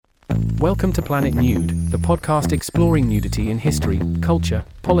Welcome to Planet Nude, the podcast exploring nudity in history, culture,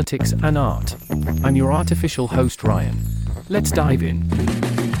 politics, and art. I'm your artificial host, Ryan. Let's dive in.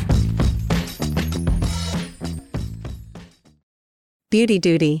 Beauty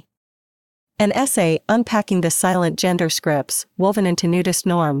Duty. An essay unpacking the silent gender scripts woven into nudist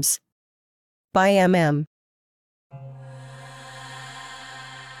norms. By M.M.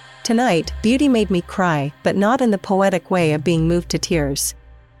 Tonight, beauty made me cry, but not in the poetic way of being moved to tears.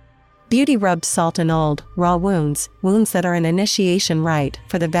 Beauty rubbed salt in old, raw wounds that are an initiation rite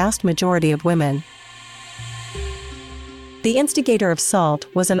for the vast majority of women. The instigator of Salt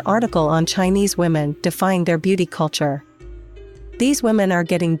was an article on Chinese women defying their beauty culture. These women are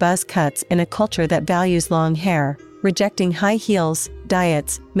getting buzz cuts in a culture that values long hair, rejecting high heels,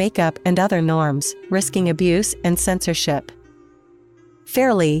 diets, makeup and other norms, risking abuse and censorship.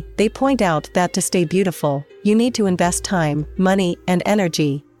 Fairly, they point out that to stay beautiful, you need to invest time, money, and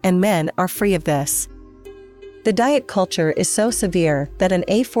energy, and men are free of this. The diet culture is so severe that an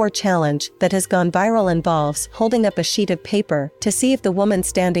A4 challenge that has gone viral involves holding up a sheet of paper to see if the woman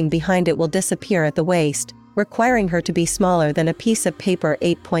standing behind it will disappear at the waist, requiring her to be smaller than a piece of paper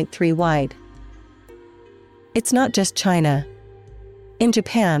 8.3 wide. It's not just China. In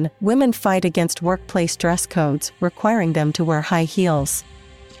Japan, women fight against workplace dress codes requiring them to wear high heels.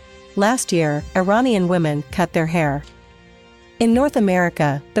 Last year, Iranian women cut their hair. In North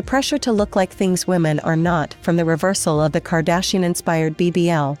America, the pressure to look like things women are not from the reversal of the Kardashian-inspired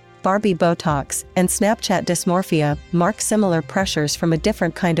BBL, Barbie Botox, and Snapchat dysmorphia mark similar pressures from a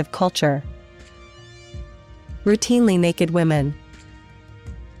different kind of culture. Routinely naked women.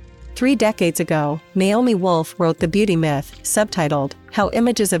 3 decades ago, Naomi Wolf wrote The Beauty Myth, subtitled, How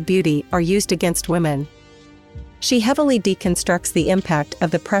Images of Beauty Are Used Against Women. She heavily deconstructs the impact of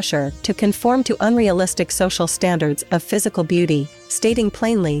the pressure to conform to unrealistic social standards of physical beauty, stating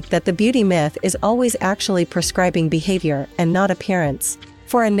plainly that the beauty myth is always actually prescribing behavior and not appearance.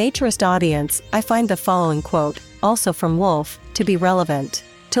 For a naturist audience, I find the following quote, also from Wolf, to be relevant.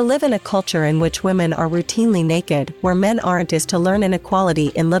 To live in a culture in which women are routinely naked where men aren't is to learn inequality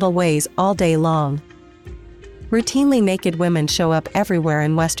in little ways all day long. Routinely naked women show up everywhere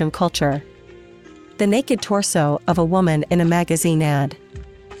in Western culture. The naked torso of a woman in a magazine ad.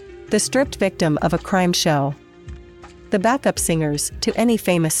 The stripped victim of a crime show. The backup singers to any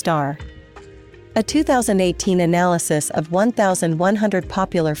famous star. A 2018 analysis of 1,100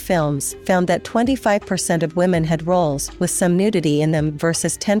 popular films found that 25% of women had roles with some nudity in them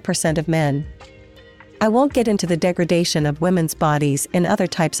versus 10% of men. I won't get into the degradation of women's bodies in other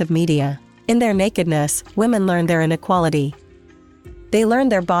types of media. In their nakedness, women learn their inequality. They learn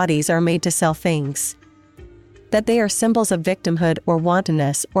their bodies are made to sell things. That they are symbols of victimhood or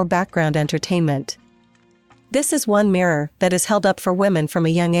wantonness or background entertainment. This is one mirror that is held up for women from a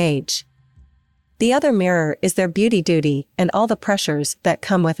young age. The other mirror is their beauty duty and all the pressures that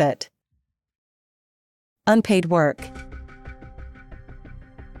come with it. Unpaid work.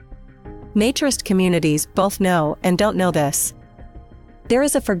 Naturist communities both know and don't know this. There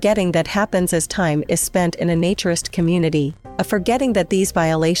is a forgetting that happens as time is spent in a naturist community, a forgetting that these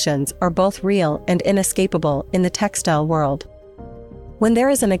violations are both real and inescapable in the textile world. When there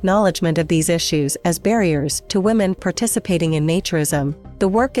is an acknowledgement of these issues as barriers to women participating in naturism, the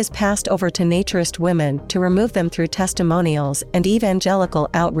work is passed over to naturist women to remove them through testimonials and evangelical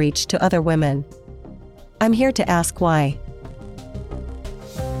outreach to other women. I'm here to ask why.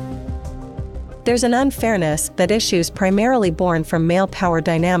 There's an unfairness that issues primarily born from male power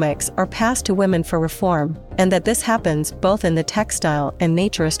dynamics are passed to women for reform, and that this happens both in the textile and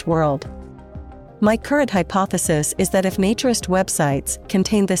naturist world. My current hypothesis is that if naturist websites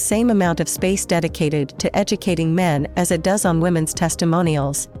contain the same amount of space dedicated to educating men as it does on women's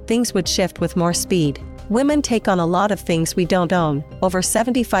testimonials, things would shift with more speed. Women take on a lot of things we don't own. Over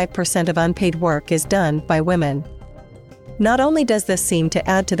 75% of unpaid work is done by women. Not only does this seem to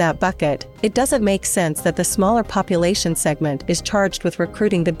add to that bucket, it doesn't make sense that the smaller population segment is charged with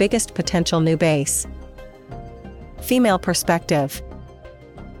recruiting the biggest potential new base. Female perspective.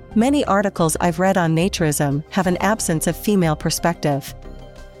 Many articles I've read on naturism have an absence of female perspective.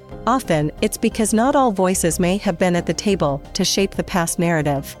 Often, it's because not all voices may have been at the table to shape the past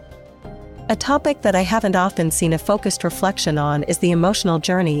narrative. A topic that I haven't often seen a focused reflection on is the emotional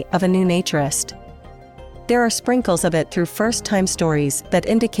journey of a new naturist. There are sprinkles of it through first-time stories that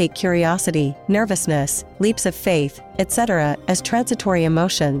indicate curiosity, nervousness, leaps of faith, etc. as transitory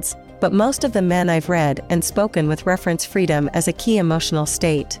emotions, but most of the men I've read and spoken with reference freedom as a key emotional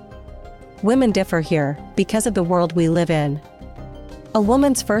state. Women differ here, because of the world we live in. A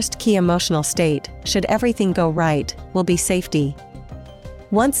woman's first key emotional state, should everything go right, will be safety.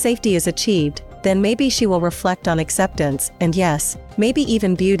 Once safety is achieved, then maybe she will reflect on acceptance and, yes, maybe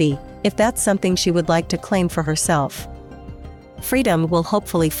even beauty, if that's something she would like to claim for herself. Freedom will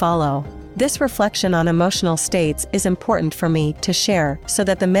hopefully follow. This reflection on emotional states is important for me to share so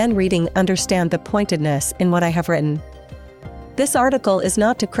that the men reading understand the pointedness in what I have written. This article is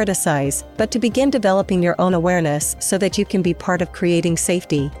not to criticize, but to begin developing your own awareness so that you can be part of creating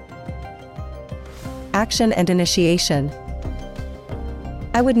safety. Action and initiation.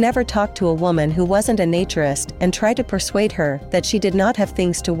 I would never talk to a woman who wasn't a naturist and try to persuade her that she did not have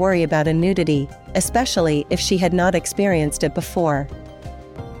things to worry about in nudity, especially if she had not experienced it before.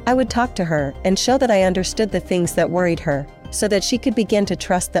 I would talk to her and show that I understood the things that worried her, so that she could begin to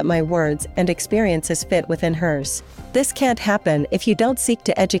trust that my words and experiences fit within hers. This can't happen if you don't seek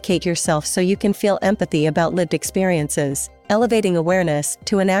to educate yourself so you can feel empathy about lived experiences, elevating awareness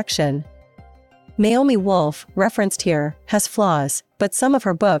to an action. Naomi Wolf, referenced here, has flaws, but some of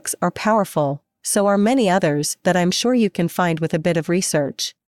her books are powerful, so are many others that I'm sure you can find with a bit of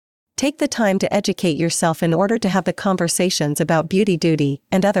research. Take the time to educate yourself in order to have the conversations about beauty duty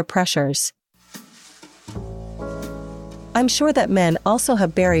and other pressures. I'm sure that men also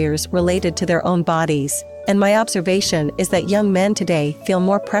have barriers related to their own bodies, and my observation is that young men today feel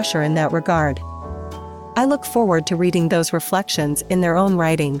more pressure in that regard. I look forward to reading those reflections in their own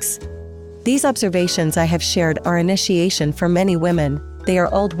writings. These observations I have shared are initiation for many women. They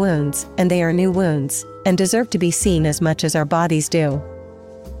are old wounds, and they are new wounds, and deserve to be seen as much as our bodies do.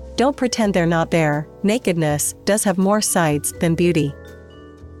 Don't pretend they're not there. Nakedness does have more sides than beauty.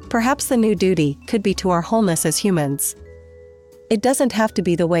 Perhaps the new duty could be to our wholeness as humans. It doesn't have to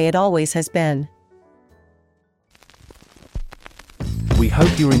be the way it always has been. We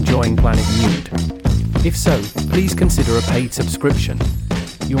hope you're enjoying Planet Nude. If so, please consider a paid subscription.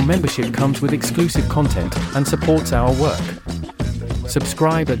 Your membership comes with exclusive content and supports our work.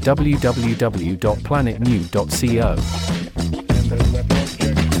 Subscribe at www.planetnude.co.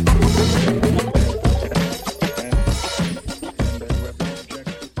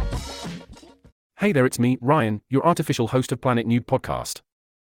 Hey there, it's me, Ryan, your artificial host of Planet Nude Podcast.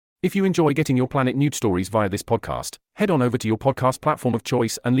 If you enjoy getting your Planet Nude stories via this podcast, head on over to your podcast platform of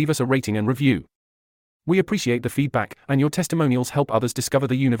choice and leave us a rating and review. We appreciate the feedback, and your testimonials help others discover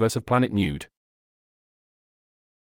the universe of Planet Nude.